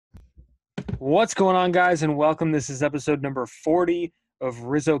What's going on, guys, and welcome. This is episode number 40 of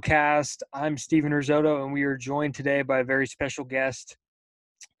RizzoCast. I'm Steven Rissotto, and we are joined today by a very special guest.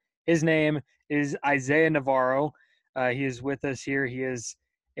 His name is Isaiah Navarro. He is with us here. He is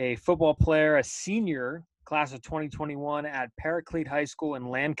a football player, a senior, class of 2021 at Paraclete High School in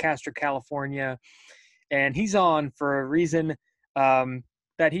Lancaster, California. And he's on for a reason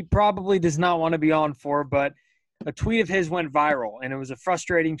that he probably does not want to be on for, but a tweet of his went viral, and it was a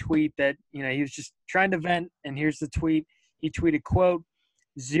frustrating tweet that, he was just trying to vent, and here's the tweet. He tweeted, quote,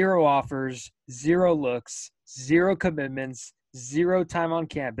 "0 offers, 0 looks, 0 commitments, 0 time on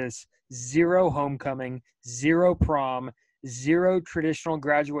campus, 0 homecoming, 0 prom, 0 traditional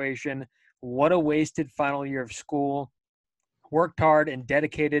graduation. What a wasted final year of school. Worked hard and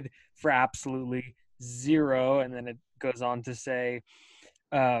dedicated for absolutely 0." And then it goes on to say,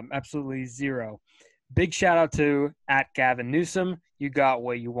 absolutely 0. Big shout out to @Gavin Newsom. You got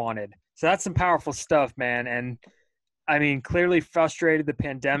what you wanted. So that's some powerful stuff, man. And I mean, clearly frustrated. The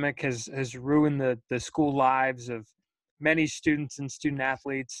pandemic has ruined the school lives of many students and student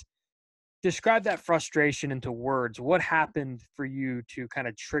athletes. Describe that frustration into words. What happened for you to kind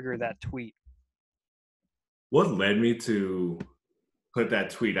of trigger that tweet? What led me to put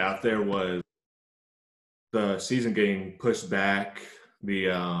that tweet out there was the season getting pushed back, the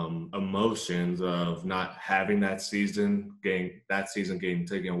emotions of not having that season, getting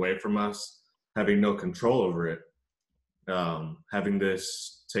taken away from us, having no control over it, having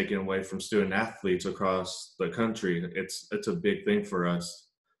this taken away from student athletes across the country. It's a big thing for us,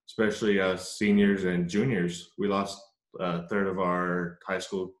 especially us seniors and juniors. We lost a third of our high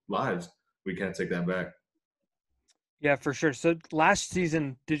school lives. We can't take that back. Yeah, for sure. So last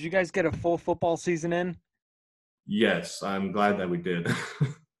season, did you guys get a full football season in? Yes, I'm glad that we did.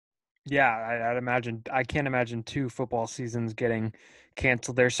 Yeah, I'd imagine. I can't imagine 2 football seasons getting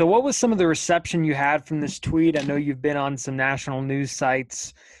canceled there. So what was some of the reception you had from this tweet? I know you've been on some national news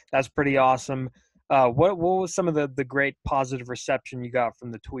sites. That's pretty awesome. What was some of the great positive reception you got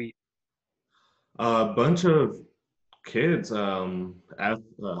from the tweet? A bunch of kids,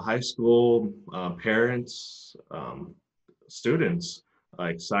 high school parents, students,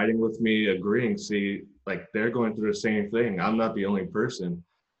 like siding with me, agreeing. See, like they're going through the same thing. I'm not the only person.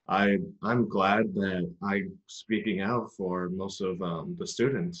 I'm glad that I'm speaking out for most of the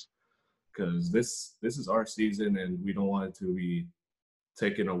students, because this is our season and we don't want it to be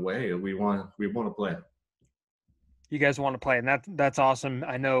taken away. We want to play. You guys want to play, and that's awesome.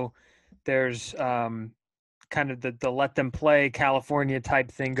 I know there's kind of the let them play California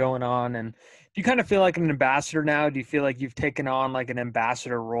type thing going on. And do you kind of feel like an ambassador now? Do you feel like you've taken on like an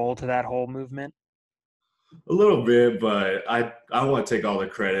ambassador role to that whole movement? A little bit, but I want to take all the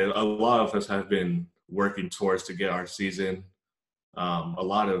credit. A lot of us have been working towards to get our season. A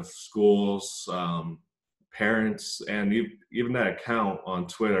lot of schools, parents, and even that account on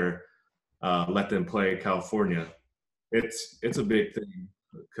Twitter, Let Them Play California. It's a big thing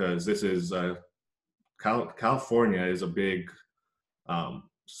because this is California is a big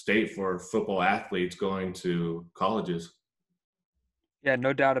state for football athletes going to colleges. Yeah,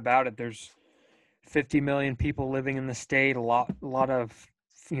 no doubt about it. There's 50 million people living in the state, a lot of,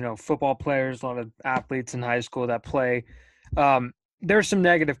 football players, a lot of athletes in high school that play. There's some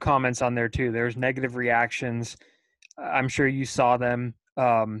negative comments on there too. There's negative reactions. I'm sure you saw them.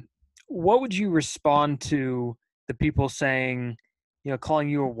 What would you respond to the people saying, calling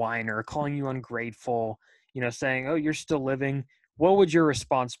you a whiner, calling you ungrateful, saying, "Oh, you're still living"? What would your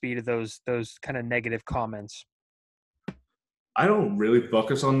response be to those kind of negative comments? I don't really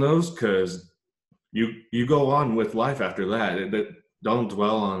focus on those because you go on with life after that. Don't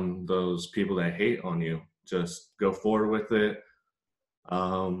dwell on those people that hate on you. Just go forward with it.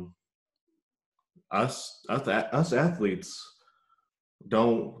 Um, us athletes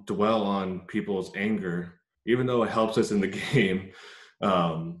don't dwell on people's anger, even though it helps us in the game.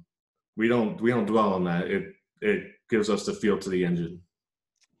 We don't dwell on that. It gives us the fuel to the engine.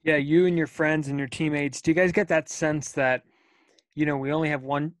 Yeah, you and your friends and your teammates, do you guys get that sense that, we only have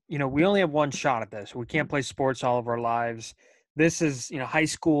one shot at this. We can't play sports all of our lives. This is, high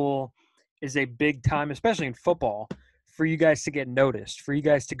school is a big time, especially in football, for you guys to get noticed, for you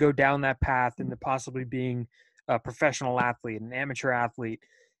guys to go down that path into possibly being a professional athlete, an amateur athlete.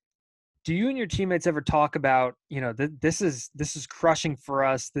 Do you and your teammates ever talk about, this is crushing for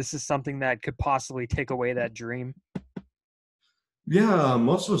us. This is something that could possibly take away that dream? Yeah,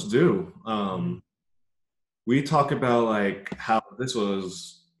 most of us do. Mhm. We talk about like how this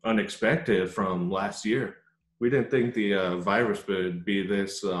was unexpected from last year. We didn't think the virus would be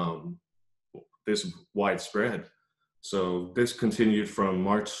this widespread. So this continued from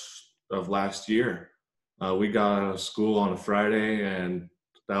March of last year. We got out of school on a Friday, and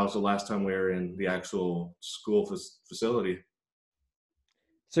that was the last time we were in the actual school facility.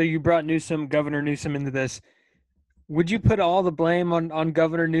 So you brought Governor Newsom into this. Would you put all the blame on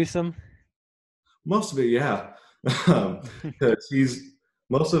Governor Newsom? Most of it, yeah, because he's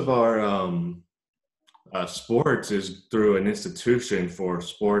most of our sports is through an institution for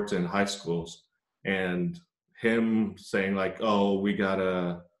sports in high schools, and him saying like, "Oh, we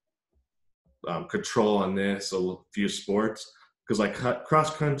gotta control on this a few sports," because like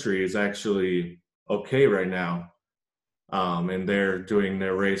cross country is actually okay right now, and they're doing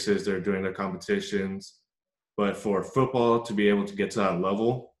their races, they're doing their competitions. But for football to be able to get to that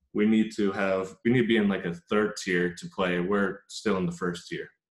level, we need to be in like a third tier to play. We're still in the first tier.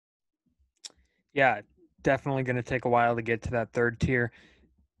 Yeah, definitely going to take a while to get to that third tier.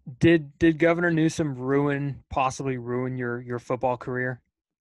 Did Governor Newsom possibly ruin your football career?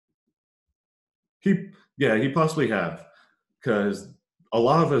 He possibly have, because a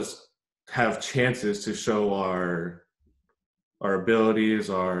lot of us have chances to show our abilities,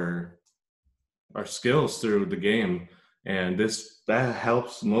 our skills through the game, and that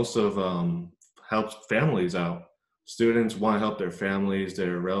helps helps families out. Students want to help their families,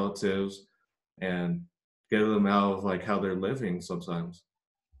 their relatives, and get them out of like how they're living sometimes.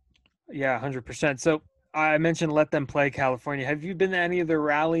 Yeah, 100%. So I mentioned Let Them Play California. Have you been to any of their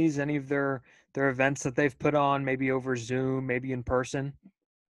rallies, any of their events that they've put on, maybe over Zoom, maybe in person?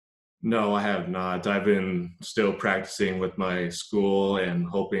 No, I have not. I've been still practicing with my school and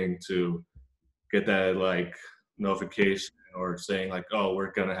hoping to get that like notification or saying like, oh,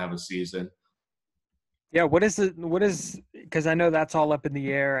 we're gonna have a season. Yeah, what is because I know that's all up in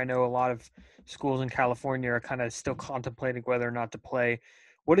the air. I know a lot of schools in California are kind of still contemplating whether or not to play.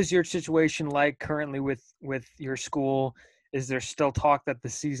 What is your situation like currently with your school? Is there still talk that the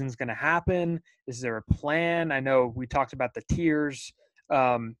season's going to happen? Is there a plan? I know we talked about the tiers.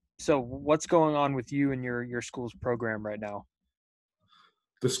 So what's going on with you and your school's program right now?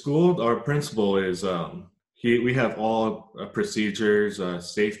 The school, our principal is we have all procedures,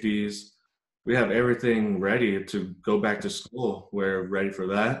 safeties. We have everything ready to go back to school. We're ready for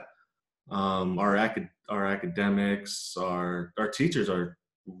that. Our academics, our teachers are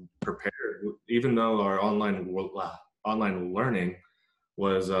prepared. Even though our online learning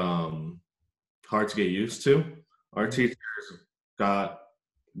was hard to get used to, our Mhm. teachers got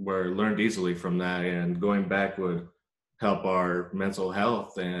were learned easily from that, and going back would help our mental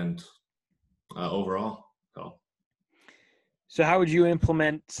health and overall health. So how would you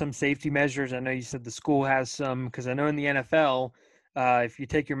implement some safety measures? I know you said the school has some, because I know in the NFL, if you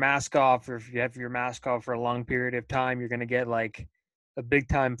take your mask off or if you have your mask off for a long period of time, you're going to get like a big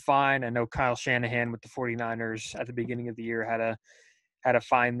time fine. I know Kyle Shanahan with the 49ers at the beginning of the year had a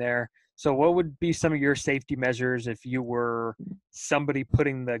fine there. So what would be some of your safety measures if you were somebody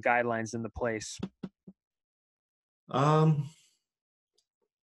putting the guidelines into place? Um,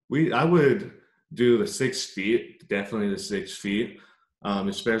 I would do the 6 feet, definitely the 6 feet,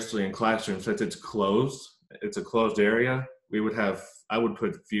 especially in classrooms since it's closed. It's a closed area. I would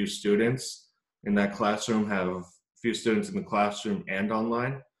put a few students in that classroom, have a few students in the classroom and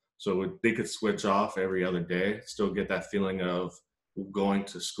online, so they could switch off every other day, still get that feeling of going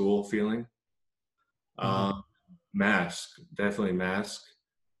to school feeling. Mhm. Um, Mask, definitely mask,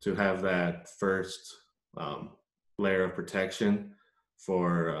 to have that first um, layer of protection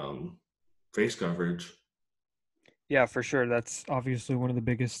for face coverage. Yeah, for sure. That's obviously one of the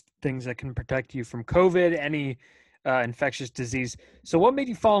biggest things that can protect you from COVID, any infectious disease. So, what made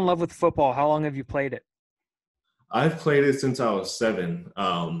you fall in love with football? How long have you played it? I've played it since I was 7.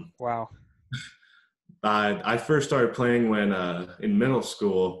 Wow. I first started playing when in middle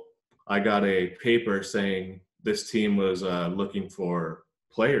school. I got a paper saying this team was looking for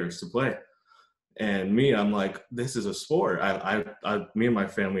players to play. And I'm like, this is a sport. Me and my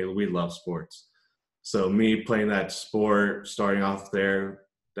family, we love sports. So me playing that sport, starting off there,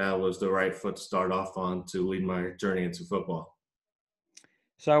 that was the right foot to start off on to lead my journey into football.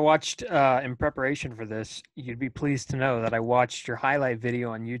 So, I watched in preparation for this. You'd be pleased to know that I watched your highlight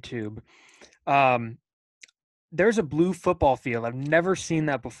video on YouTube. Um, there's a blue football field. I've never seen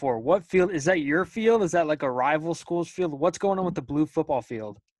that before. What field is that? Your field? Is that like a rival school's field? What's going on with the blue football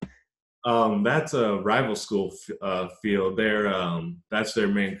field? That's a rival school field. That's their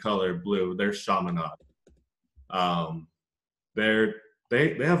main color, blue. They're Chaminade. Um, they're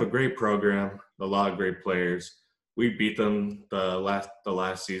they have a great program, a lot of great players. We beat them the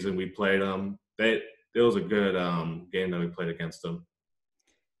last season we played them. It was a good game that we played against them.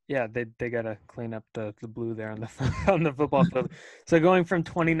 Yeah, they gotta clean up the blue there on the on the football field. So going from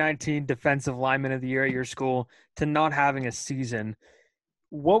 2019 defensive lineman of the year at your school to not having a season,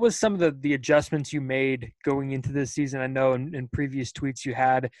 what was some of the adjustments you made going into this season? I know in previous tweets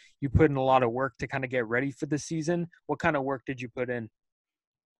you put in a lot of work to kind of get ready for the season. What kind of work did you put in?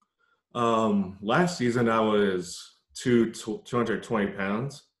 Last season I was 220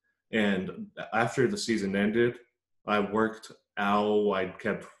 pounds, and after the season ended, I worked out. I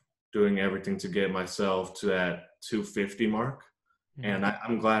kept doing everything to get myself to that 250 mark, Mhm. and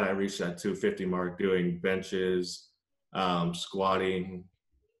I'm glad I reached that 250 mark. Doing benches, squatting,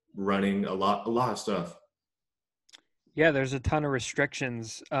 running, a lot of stuff. Yeah, there's a ton of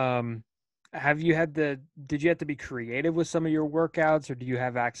restrictions. Did you have to be creative with some of your workouts, or do you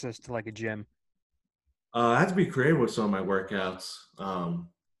have access to like a gym? I had to be creative with some of my workouts,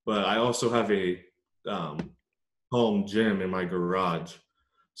 but I also have a um, home gym in my garage.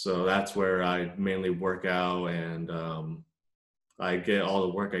 So that's where I mainly work out, and I get all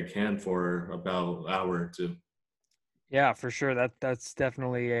the work I can for about an hour or two. Yeah, for sure. That's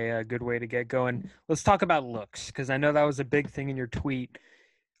definitely a good way to get going. Let's talk about looks because I know that was a big thing in your tweet.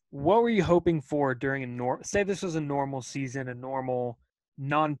 What were you hoping for during say this was a normal season, a normal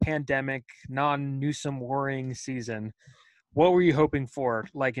non-pandemic, non-Newsom worrying season? What were you hoping for,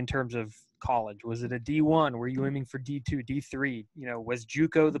 like in terms of college? Was it a D1? Were you aiming for D2, D3? Was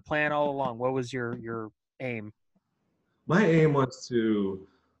JUCO the plan all along? What was your aim? My aim was to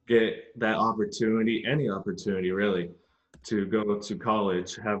get that opportunity, any opportunity really, to go to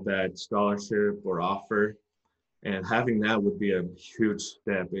college, have that scholarship or offer, and having that would be a huge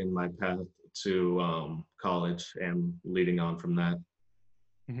step in my path to college and leading on from that.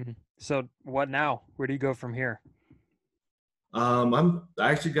 So what now? Where do you go from here? I'm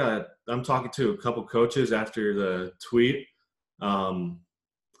talking to a couple coaches after the tweet. Um,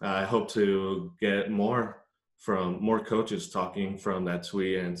 I hope to get more coaches talking from that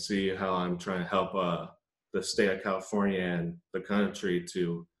tweet and see how I'm trying to help the state of California and the country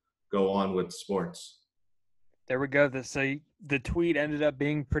to go on with sports. There we go. The tweet ended up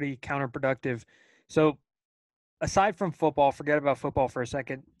being pretty counterproductive. So aside from football, forget about football for a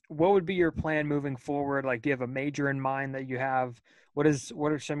second. What would be your plan moving forward? Like, do you have a major in mind that you have? What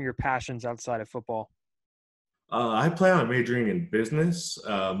are some of your passions outside of football? I plan on majoring in business,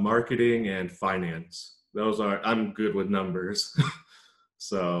 marketing, and finance. I'm good with numbers.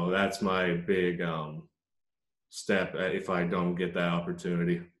 So that's my big step if I don't get that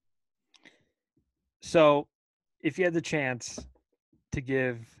opportunity. So, if you had the chance to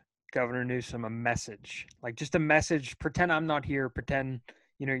give Governor Newsom a message, like just a message, pretend I'm not here, pretend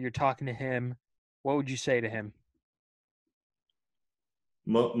you're talking to him. What would you say to him?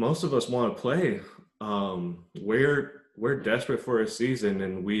 Most of us want to play. We're desperate for a season,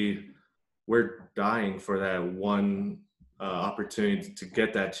 and we're dying for that one opportunity to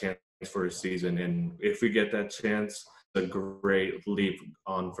get that chance for a season. And if we get that chance, a great leap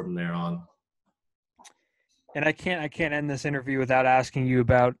on from there on. And I can't end this interview without asking you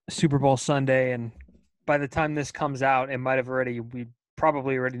about Super Bowl Sunday. And by the time this comes out, we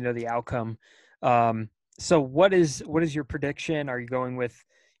probably already know the outcome. So what is your prediction? Are you going with,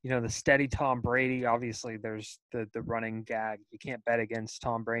 the steady Tom Brady? Obviously there's the running gag. You can't bet against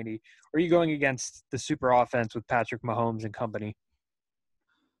Tom Brady. Or are you going against the super offense with Patrick Mahomes and company?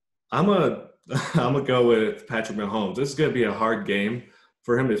 I'm a I'm gonna go with Patrick Mahomes. This is gonna be a hard game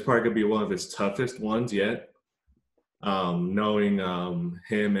for him. It's probably gonna be one of his toughest ones yet. Knowing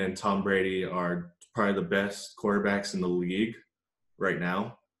him and Tom Brady are probably the best quarterbacks in the league right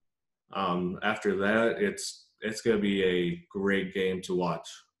now. After that, it's gonna be a great game to watch.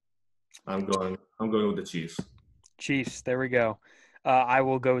 I'm going with the Chiefs. Chiefs. There we go. I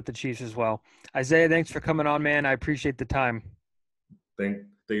will go with the Chiefs as well. Isaiah, thanks for coming on, man. I appreciate the time. Thank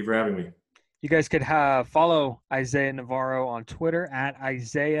you for having me. You guys could follow Isaiah Navarro on Twitter at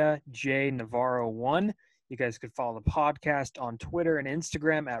Isaiah J Navarro 1. You guys could follow the podcast on Twitter and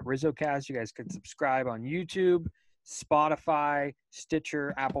Instagram at RizzoCast. You guys could subscribe on YouTube, Spotify,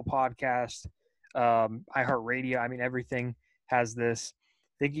 Stitcher, Apple Podcast, iHeartRadio. I mean, everything has this.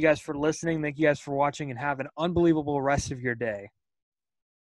 Thank you guys for listening. Thank you guys for watching, and have an unbelievable rest of your day.